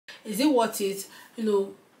Is it worth it,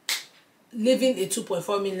 leaving a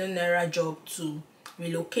 2.4 million naira job to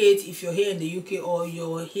relocate? If you're here in the UK or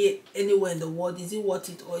you're here anywhere in the world, is it worth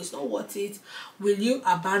it or it's not worth it? Will you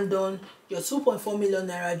abandon your 2.4 million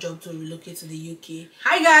naira job to relocate to the UK?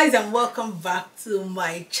 Hi guys, and welcome back to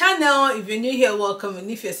my channel. If you're new here, welcome, and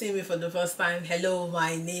if you're seeing me for the first time, hello,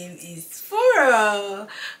 my name is Fura.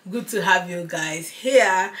 Good to have you guys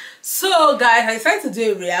here. So guys, I decided to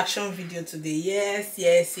do a reaction video today. Yes,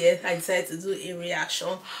 I decided to do a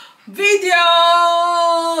reaction video.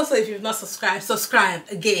 So if you've not subscribed, subscribe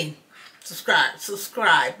again.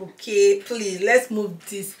 Subscribe. Okay, please, let's move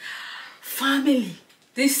this family,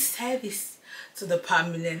 this service to the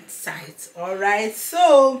permanent site. All right,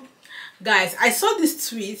 so guys, I saw this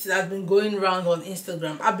tweet that's been going around on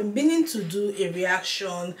Instagram. I've been meaning to do a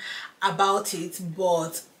reaction about it,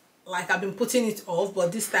 but like I've been putting it off,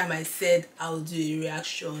 but this time I said I'll do a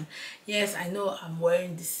reaction. Yes, I know I'm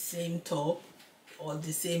wearing the same top or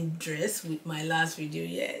the same dress with my last video.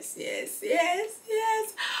 Yes,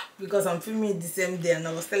 because I'm filming the same day, and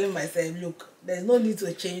I was telling myself, look, there's no need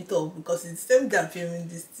to change top because it's the same day I'm filming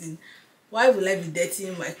this thing. Why will I be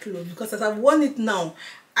dirtying my clothes? Because as I've worn it now,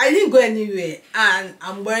 I didn't go anywhere, and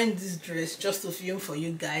I'm wearing this dress just to film for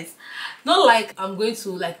you guys. Not like I'm going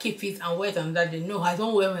to like keep it and wear it another day. No, I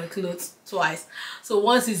don't wear my clothes twice. So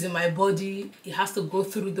once it's in my body, it has to go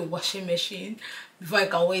through the washing machine before I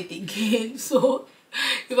can wear it again. So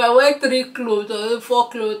if I wear 3 clothes or 4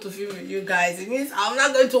 clothes to film with you guys, it means I'm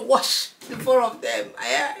not going to wash the 4 of them.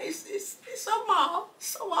 It's somehow.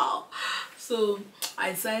 So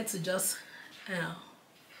I decided to just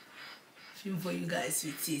film for you guys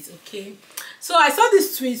with it. Okay, so I saw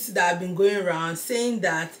this tweet that have been going around saying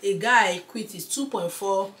that a guy quit his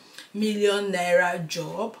 2.4 million naira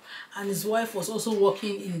job, and his wife was also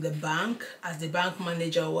working in the bank as the bank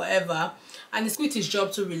manager or whatever, and he quit his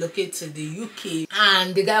job to relocate to the UK.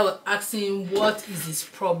 And the guy was asking what is his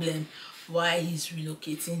problem, why he's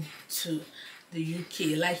relocating to the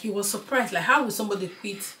UK. Like, he was surprised, like, how would somebody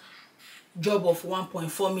quit job of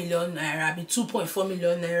 1.4 million naira, be 2.4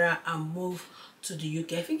 million naira, and move to the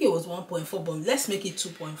UK? I think it was 1.4, but let's make it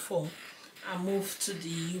 2.4, and move to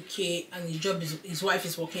the UK. And his wife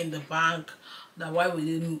is working in the bank. That why will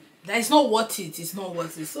he? That is not worth it. It's not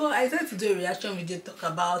worth it. So I decided to do a reaction video, talk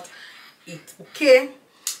about it. Okay,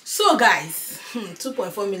 so guys,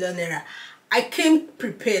 2.4 million naira. I came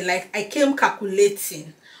prepared, like I came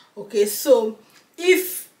calculating. Okay, so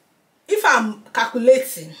if I'm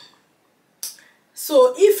calculating,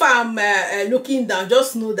 so if I'm looking down,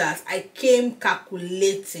 just know that I came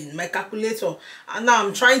calculating, my calculator, and now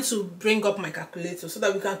I'm trying to bring up my calculator so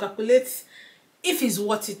that we can calculate if it's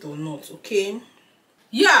worth it or not. Okay,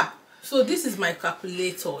 yeah, so this is my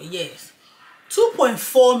calculator. Yes,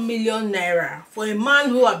 2.4 million naira for a man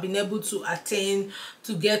who have been able to attain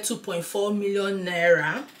to get 2.4 million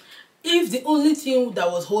naira. If the only thing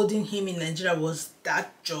that was holding him in Nigeria was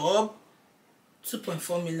that job,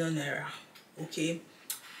 2.4 million naira. Okay,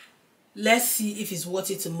 let's see if it's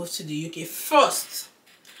worth it to move to the UK. First,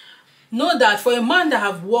 know that for a man that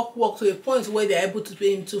have worked to a point where they're able to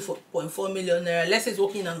pay him 2.4 million naira, let's say he's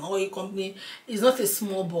working in an oil company, he's not a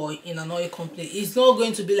small boy in an oil company. He's not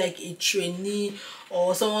going to be like a trainee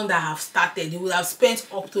or someone that have started. He would have spent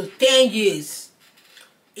up to 10 years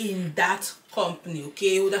in that company. Okay,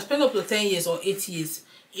 he would have spent up to 10 years or 8 years,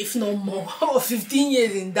 if not more, or 15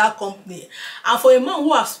 years in that company. And for a man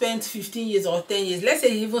who has spent 15 years or 10 years, let's say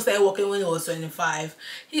he even started working when he was 25,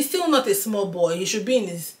 he's still not a small boy. He should be in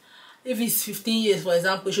his, if he's 15 years for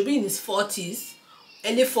example, he should be in his 40s,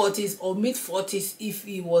 early 40s or mid 40s. If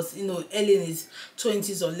he was, early in his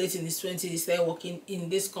 20s or late in his 20s, he started working in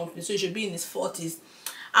this company, so he should be in his 40s.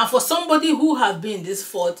 And for somebody who has been in his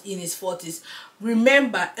 40s,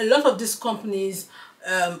 remember, a lot of these companies,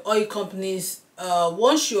 oil companies,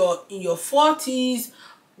 once you're in your 40s,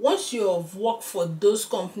 once you've worked for those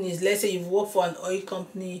companies, let's say you've worked for an oil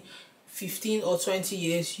company 15 or 20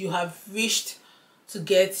 years, you have reached to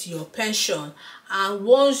get your pension. And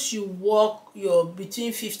once you work, you're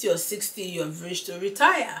between 50 or 60, you have reached to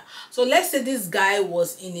retire. So let's say this guy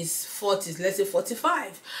was in his 40s, let's say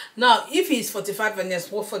 45. Now if he's 45 and has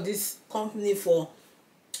worked for this company for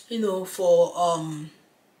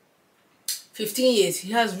 15 years,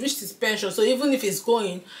 he has reached his pension. So even if he's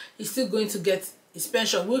going, he's still going to get his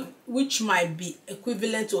pension, which might be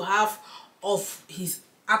equivalent to half of his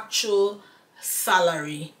actual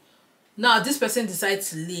salary. Now this person decides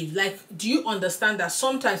to leave. Like, do you understand that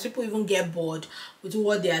sometimes people even get bored with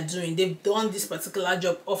what they are doing? They've done this particular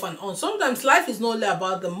job off and on. Sometimes life is not only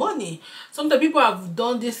about the money. Sometimes people have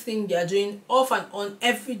done this thing they are doing off and on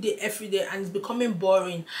every day, and it's becoming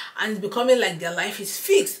boring, and it's becoming like their life is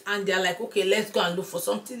fixed, and they're like, okay, let's go and look for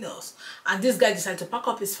something else. And this guy decided to pack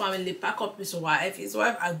up his family, pack up his wife. His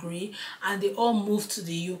wife agreed, and they all moved to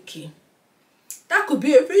the UK. That could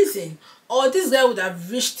be a reason. Or this guy would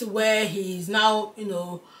have reached where he's now, you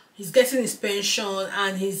know, he's getting his pension,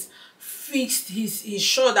 and he's fixed, he's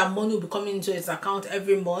sure that money will be coming into his account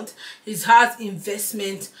every month. He has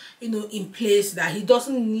investment, you know, in place, that he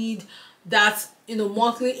doesn't need that, you know,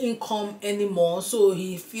 monthly income anymore. So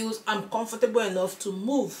he feels, I'm comfortable enough to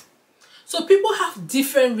move. So people have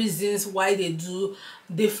different reasons why they do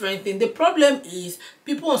different things. The problem is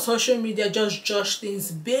people on social media just judge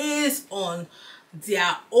things based on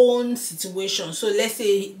their own situation. So let's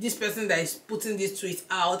say this person that is putting this tweet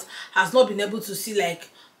out has not been able to see like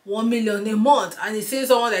 1 million a month, and he sees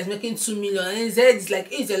someone that is making 2 million, and his head is like,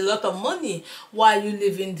 it's a lot of money. Why are you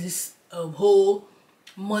leaving this whole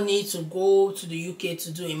money to go to the UK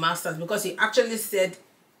to do a master's? Because he actually said,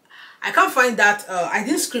 I can't find that, I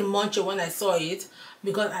didn't scream munch when I saw it,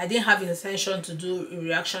 because I didn't have intention to do a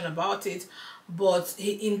reaction about it. But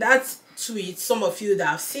in that tweet, some of you that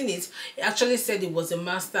have seen it, he actually said it was a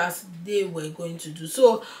master's they were going to do.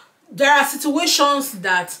 So there are situations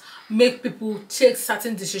that make people take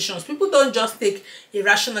certain decisions. People don't just take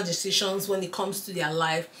irrational decisions when it comes to their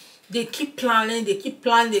life. They keep planning, they keep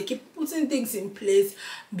putting things in place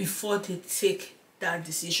before they take that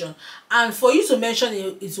decision. And for you to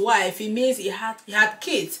mention his wife, it means he had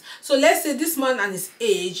kids. So let's say this man and his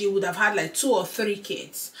age, he would have had like 2 or 3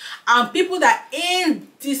 kids. And people that earn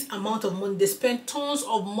this amount of money, they spend tons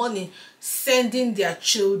of money sending their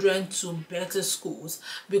children to better schools,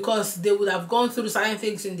 because they would have gone through certain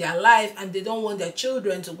things in their life and they don't want their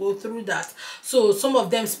children to go through that. So some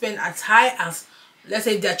of them spend as high as, let's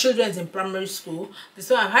say if their children is in primary school, they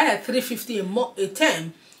spend as high as 350 a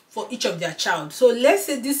term for each of their child. So let's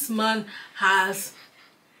say this man has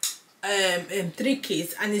 3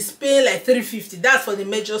 kids and he's paying like 350. That's for the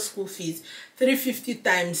major school fees. 350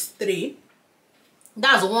 times 3,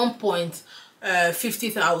 that's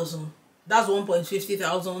 1.50,000. That's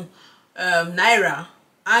 1.50,000 naira.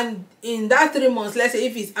 And in that 3 months, let's say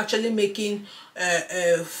if he's actually making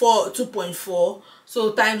 2.4,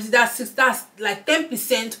 so times that's like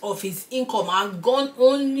 10% of his income are gone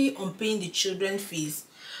only on paying the children's fees.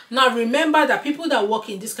 Now remember that people that work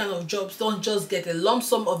in this kind of jobs don't just get a lump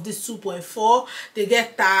sum of this 2.4. They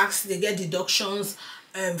get tax, they get deductions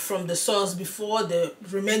from the source before the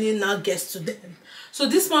remaining now gets to them. So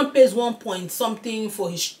this man pays 1 point something for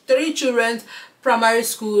his 3 children's primary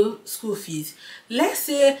school fees. Let's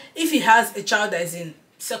say if he has a child that is in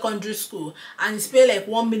secondary school and he's paying like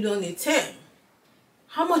 1 million a term,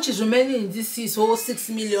 how much is remaining in this his whole 6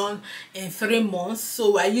 million in 3 months?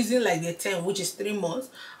 So we're using like the 10, which is 3 months.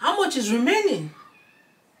 How much is remaining?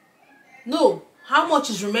 No, how much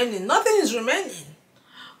is remaining? Nothing is remaining.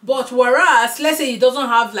 But whereas, let's say he doesn't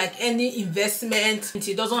have like any investment,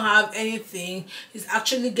 he doesn't have anything, he's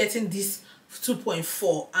actually getting this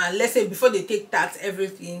 2.4, and let's say before they take tax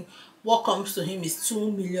everything, what comes to him is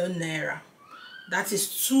 2 million naira. That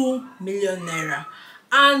is 2 million naira.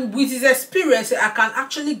 And with his experience, I can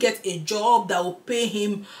actually get a job that will pay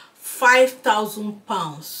him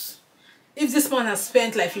 £5,000. If this man has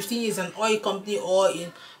spent like 15 years in an oil company, or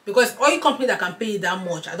in, because oil company that can pay you that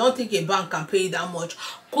much, I don't think a bank can pay you that much.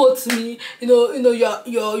 Quote me,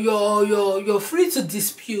 you're free to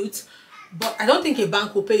dispute, but I don't think a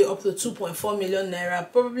bank will pay you up to 2.4 million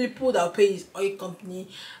naira. Probably people that will pay his oil company,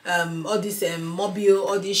 all this Mobile,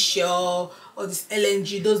 all this Shell, all this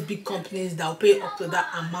LNG, those big companies that will pay up to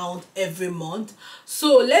that amount every month.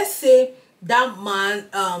 So let's say that man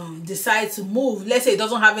decides to move. Let's say he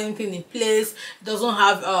doesn't have anything in place, doesn't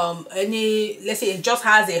have any, let's say he just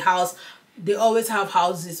has a house. They always have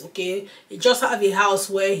houses, okay? He just have a house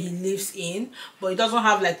where he lives in, but he doesn't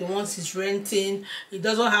have like the ones he's renting. He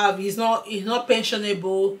doesn't have, he's not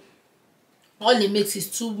pensionable. All he makes is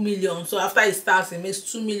 2 million. So after he starts, he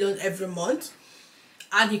makes 2 million every month.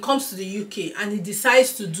 And he comes to the UK and he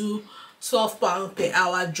decides to do £12 per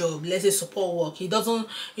hour job, let's say support work. He doesn't,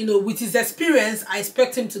 you know, with his experience, I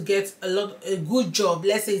expect him to get a good job.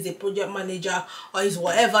 Let's say he's a project manager or he's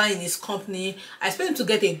whatever in his company. I expect him to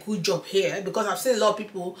get a good job here, because I've seen a lot of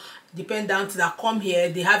people dependents that come here,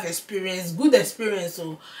 they have experience, good experience,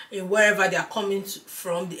 so in wherever they are coming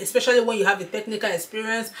from, especially when you have a technical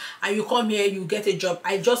experience and you come here, you get a job.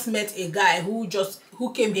 I just met a guy who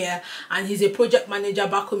came here, and he's a project manager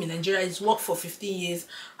back home in Nigeria. He's worked for 15 years,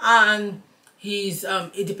 and he's a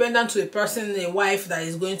dependent to a person, a wife that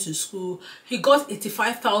is going to school. He got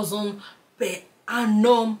 85,000 per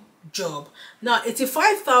annum job. Now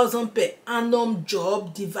 85,000 per annum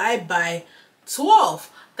job divided by 12,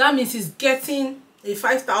 that means he's getting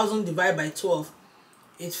 5,000 divided by 12.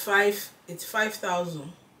 It's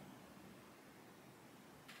 5,000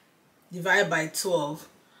 divided by 12.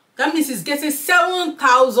 That means he's getting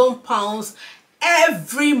 £7,000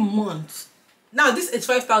 every month. Now this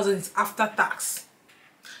 85,000 is after tax.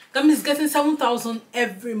 That means he's getting 7,000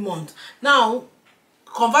 every month. Now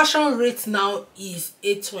conversion rate now is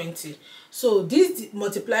 820. So this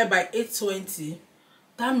multiplied by 820,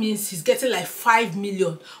 that means he's getting like 5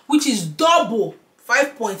 million, which is double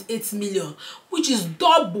 5.8 million, which is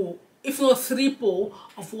double, if not triple,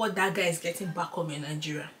 of what that guy is getting back home in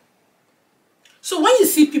Nigeria. So when you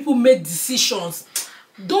see people make decisions,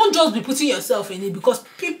 don't just be putting yourself in it, because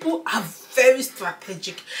people are very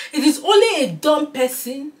strategic. It is only a dumb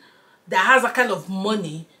person that has a kind of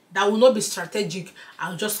money that will not be strategic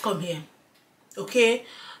and just come here. Okay,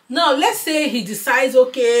 now let's say he decides,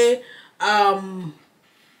 okay,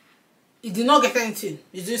 he did not get anything,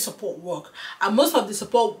 he's doing support work, and most of the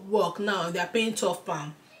support work now they are paying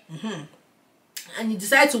 £12. And you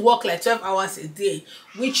decide to work like 12 hours a day,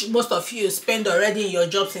 which most of you spend already in your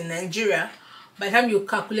jobs in Nigeria. By the time you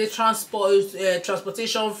calculate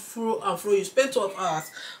transportation through and through, you spend 12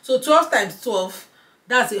 hours. So 12 times 12,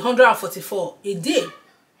 that's 144 a day.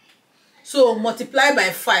 So multiply by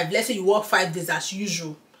 5. Let's say you work 5 days as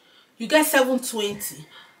usual, you get 720.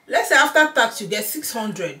 Let's say after tax you get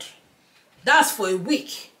 600. That's for a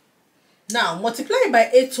week. Now multiply by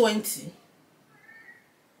 820.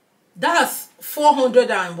 That's 400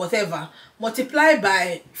 and whatever. Multiply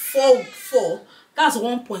by 4, that's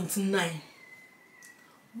 1.9.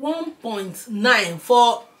 1.9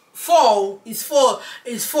 for 4 is 4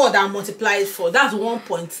 that multiplies 4. That's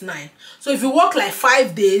 1.9. So if you work like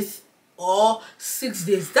 5 days or 6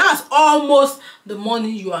 days, that's almost the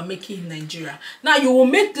money you are making in Nigeria. Now you will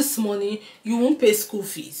make this money, you won't pay school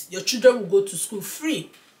fees. Your children will go to school free.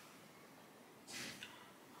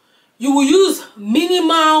 You will use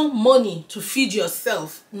minimal money to feed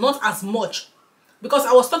yourself, not as much. Because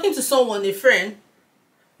I was talking to someone, a friend,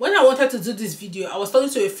 when I wanted to do this video, I was talking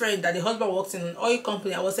to a friend that the husband works in an oil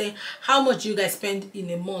company. I was saying, how much do you guys spend in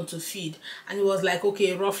a month to feed? And it was like,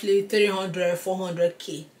 okay, roughly 300,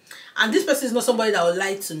 400K. And this person is not somebody that will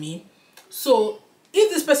lie to me. So if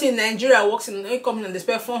this person in Nigeria works in an oil company and they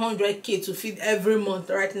spend 400K to feed every month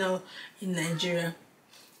right now in Nigeria,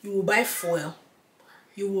 you will buy fuel.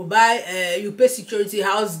 You will buy, you pay security,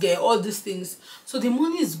 house gear, all these things. So the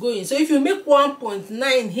money is going. So if you make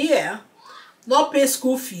 1.9 here, not pay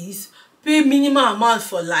school fees, pay minimum amount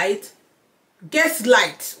for light, get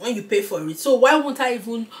light when you pay for it. So why won't I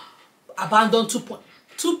even abandon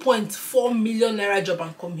 2.4 million naira job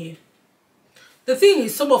and come here? The thing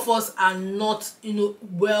is, some of us are not,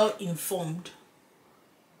 well informed.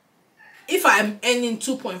 If I'm earning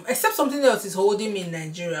 2. Except something else is holding me in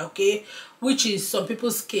Nigeria, okay, which is some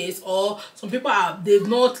people's case, or some people they've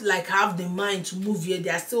not like have the mind to move here. They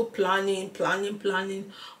are still planning,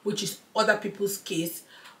 which is other people's case.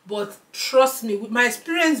 But trust me, with my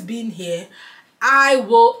experience being here, I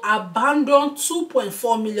will abandon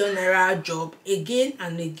 2.4 million naira job again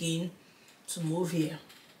and again to move here.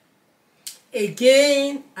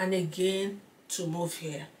 Again and again to move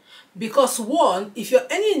here. Because one, if you're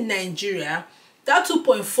earning in Nigeria, that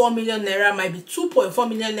 2.4 million naira might be 2.4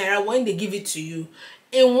 million naira when they give it to you.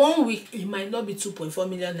 In 1 week, it might not be 2.4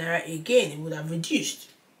 million naira again. It would have reduced.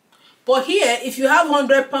 But here, if you have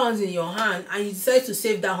 £100 in your hand and you decide to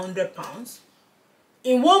save that £100,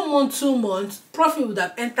 in 1 month, 2 months, profit would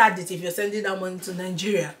have entered it if you're sending that money to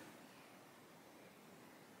Nigeria.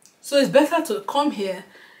 So it's better to come here.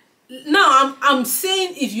 Now, I'm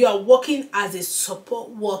saying if you are working as a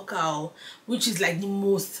support worker, which is like the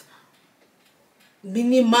most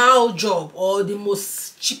minimal job or the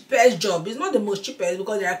most cheapest job. It's not the most cheapest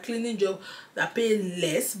because there are cleaning jobs that pay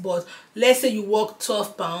less, but let's say you work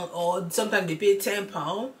 £12 or sometimes they pay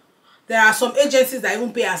 £10. There are some agencies that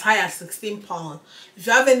even pay as high as £16 if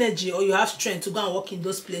you have energy or you have strength to go and work in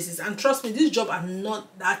those places. And trust me, this job are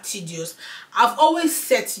not that tedious. I've always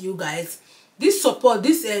said to you guys, this support,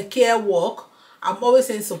 this care work, I'm always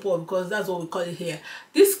saying support because that's what we call it here.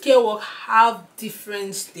 This care work have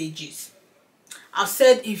different stages. I've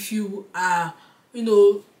said if you are,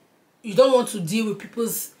 you don't want to deal with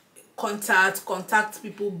people's contact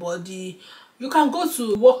people body, you can go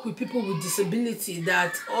to work with people with disability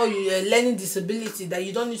or learning disability that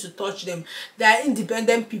you don't need to touch them. They are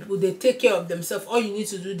independent people, they take care of themselves. All you need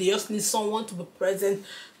to do, they just need someone to be present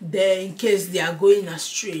there in case they are going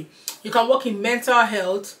astray. You can work in mental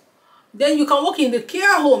health. Then you can work in the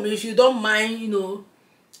care home if you don't mind,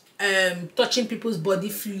 touching people's body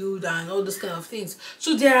fluid and all those kind of things.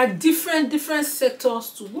 So there are different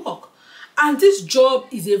sectors to work. And this job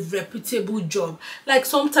is a reputable job. Like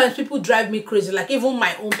sometimes people drive me crazy. Like even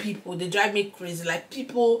my own people, they drive me crazy. Like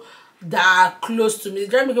people that are close to me, they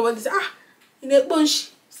drive me crazy. They say, in a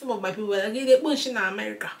bunch, some of my people are like, in a bunch in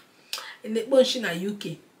America, in a bunch in the UK.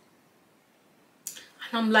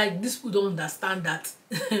 And I'm like, these people don't understand that.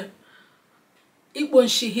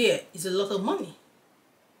 Ikbonshi here is a lot of money.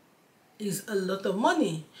 It's a lot of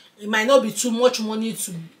money. It might not be too much money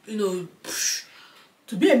to,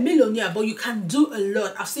 to be a millionaire, but you can do a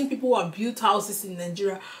lot. I've seen people who have built houses in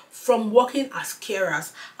Nigeria from working as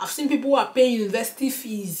carers. I've seen people who are paying university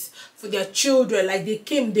fees for their children. Like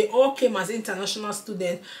they all came as international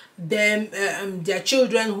students. Their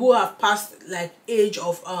children who have passed like age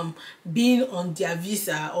of being on their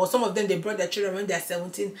visa, or some of them they brought their children when they're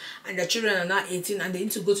 17 and their children are now 18 and they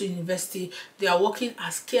need to go to university. They are working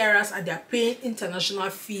as carers and they are paying international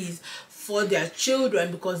fees for their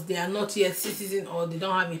children because they are not yet citizen or they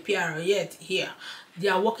don't have a PR yet here. They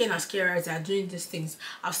are working as carers, they are doing these things.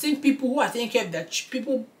 I've seen people who are taking care of their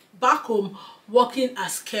people back home working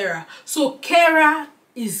as carer. So carer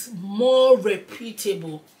is more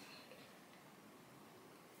reputable.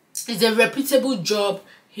 It's a reputable job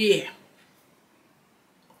here.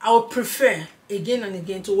 I would prefer again and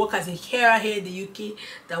again to work as a carer here in the UK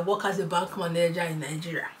than work as a bank manager in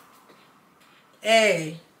Nigeria.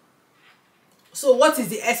 Hey. So what is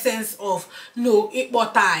the essence of equal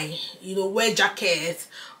tie, wear jackets,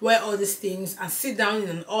 wear all these things and sit down in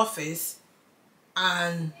an office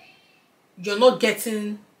and you're not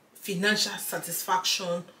getting financial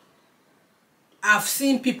satisfaction? I've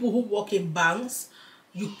seen people who work in banks.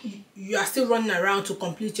 You are still running around to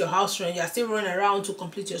complete your house rent. You are still running around to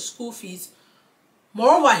complete your school fees.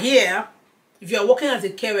 Moreover here, if you are working as a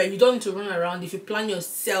carer, you don't need to run around if you plan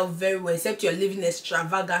yourself very well, except you're living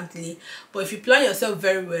extravagantly. But if you plan yourself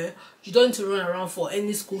very well, you don't need to run around for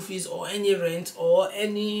any school fees or any rent or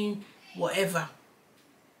any whatever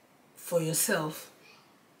for yourself.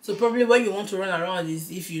 So probably when you want to run around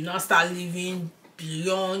is if you now start living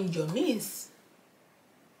beyond your means.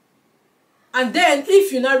 And then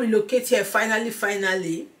if you now relocate here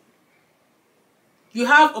finally, you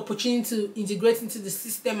have opportunity to integrate into the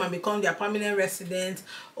system and become their permanent resident,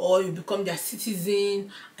 or you become their citizen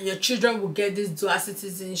and your children will get this dual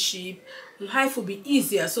citizenship. Life will be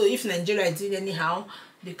easier. So if Nigeria is doing anyhow,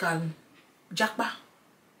 they can jackpot,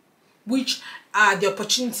 which are the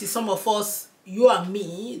opportunities some of us, you and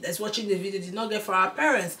me that's watching the video, did not get for our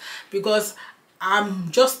parents. Because I'm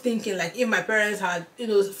just thinking, like, if my parents had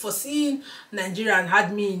foreseen Nigeria and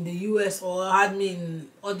had me in the US or had me in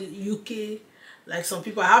the UK, like some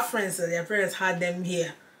people, I have friends that their parents had them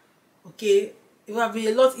here, okay, it would be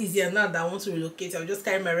a lot easier now that I want to relocate. I'll just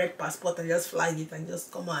carry my red passport and just flag it and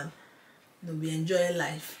just come on, be enjoying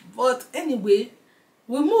life. But anyway,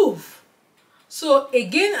 we move. So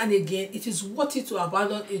again and again, it is worth it to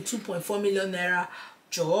abandon a 2.4 million naira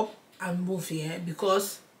job and move here,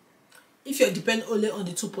 because if you depend only on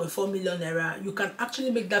the 2.4 million naira, you can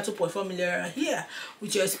actually make that 2.4 million naira here.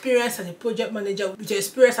 With your experience as a project manager, with your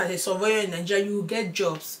experience as a surveyor in Nigeria, you will get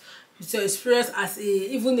jobs. With your experience as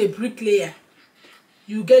even a bricklayer,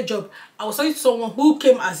 you get job. I was talking to someone who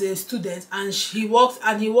came as a student and he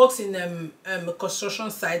works in a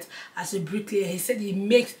construction site as a bricklayer. He said he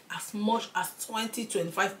makes as much as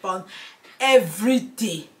 20-25 pounds every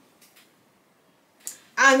day,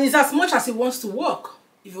 and it's as much as he wants to work.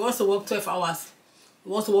 If he wants to work 12 hours, he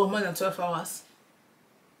wants to work more than 12 hours.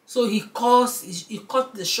 So he cuts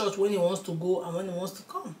the short when he wants to go and when he wants to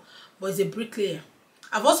come. But he's a bricklayer.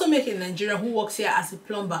 I've also met a Nigerian who works here as a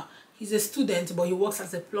plumber. He's a student, but he works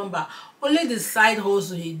as a plumber. Only the side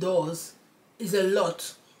hustle he does is a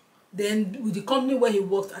lot. Then with the company where he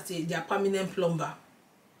worked as their permanent plumber,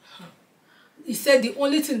 he said the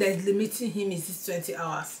only thing that is limiting him is this 20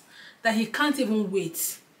 hours. That he can't even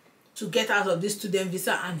wait to get out of this student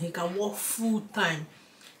visa and he can work full time.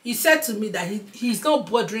 He said to me that he's not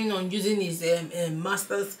bothering on using his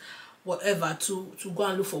master's whatever to go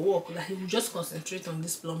and look for work, that he will just concentrate on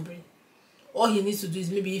this plumbing. All he needs to do is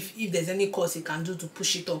maybe if there's any course he can do to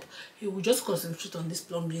push it up, he will just concentrate on this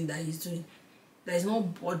plumbing that he's doing. There is no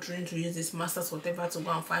bothering to use this master's whatever to go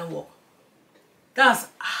and find work. That's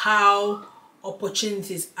how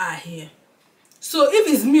opportunities are here. So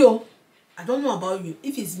if it's me, I don't know about you,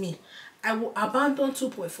 if it's me, I will abandon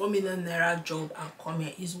 2.4 million naira job and come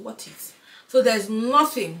here. Is worth it. So there's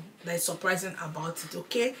nothing that is surprising about it,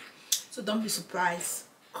 okay? So don't be surprised.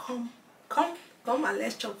 Come and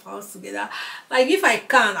let's chop house together. Like if I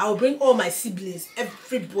can, I'll bring all my siblings,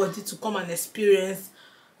 everybody to come and experience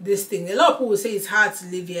this thing. A lot of people will say it's hard to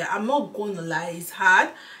live here. I'm not going to lie, it's hard,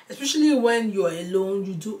 especially when you're alone.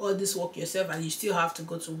 You do all this work yourself and you still have to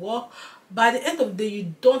go to work. But at the end of the day,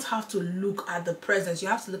 you don't have to look at the present. You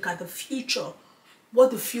have to look at the future, what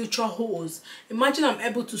the future holds. Imagine I'm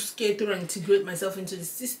able to skate through and integrate myself into the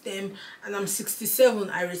system, and I'm 67,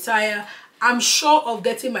 I retire. I'm sure of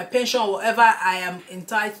getting my pension or whatever I am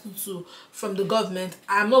entitled to from the government.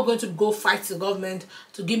 I'm not going to go fight the government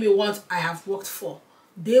to give me what I have worked for.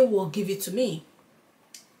 They will give it to me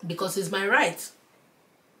because it's my right.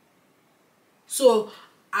 So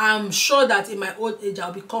I'm sure that in my old age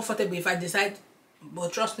I'll be comfortable if I decide,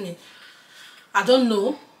 but trust me, I don't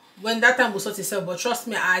know when that time will sort itself, but trust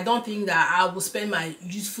me, I don't think that I will spend my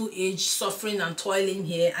youthful age suffering and toiling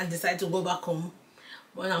here and decide to go back home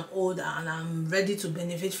when I'm older and I'm ready to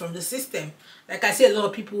benefit from the system. Like I see a lot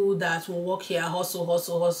of people that will work here,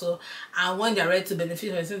 hustle, and when they're ready to benefit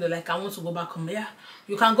from the system, they're like, I want to go back home. Yeah,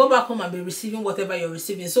 you can go back home and be receiving whatever you're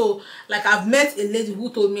receiving. So like I've met a lady who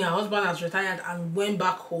told me her husband has retired and went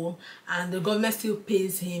back home and the government still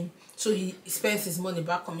pays him, so he spends his money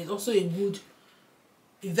back home. It's also a good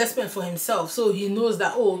investment for himself. So he knows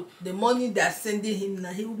that, oh, the money they're sending him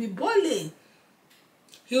now, he will be balling.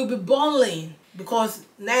 He'll be balling because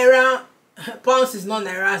Naira, pounds is not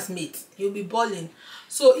Naira's mate. He'll be balling.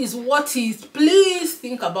 So it's what it. Please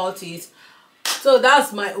think about it. So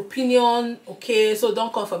that's my opinion, okay? So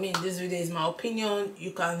don't come for me in this video. It's my opinion.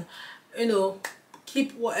 You can,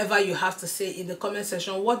 keep whatever you have to say in the comment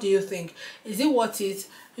section. What do you think? Is it worth it,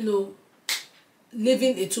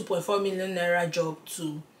 leaving a 2.4 million naira job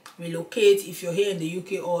to relocate? If you're here in the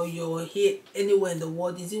UK or you're here anywhere in the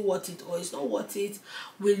world, is it worth it or it's not worth it?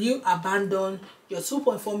 Will you abandon your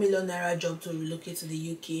 2.4 million naira job to relocate to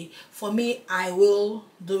the UK? For me, I will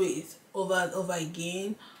do it over and over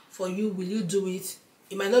again. For you, will you do it?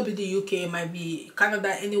 It might not be the UK, it might be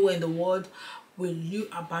Canada, anywhere in the world. Will you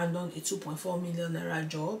abandon a 2.4 million naira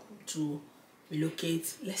job to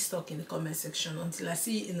relocate? Let's talk in the comment section. Until I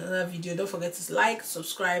see you in another video, don't forget to like,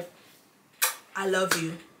 subscribe. I love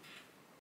you.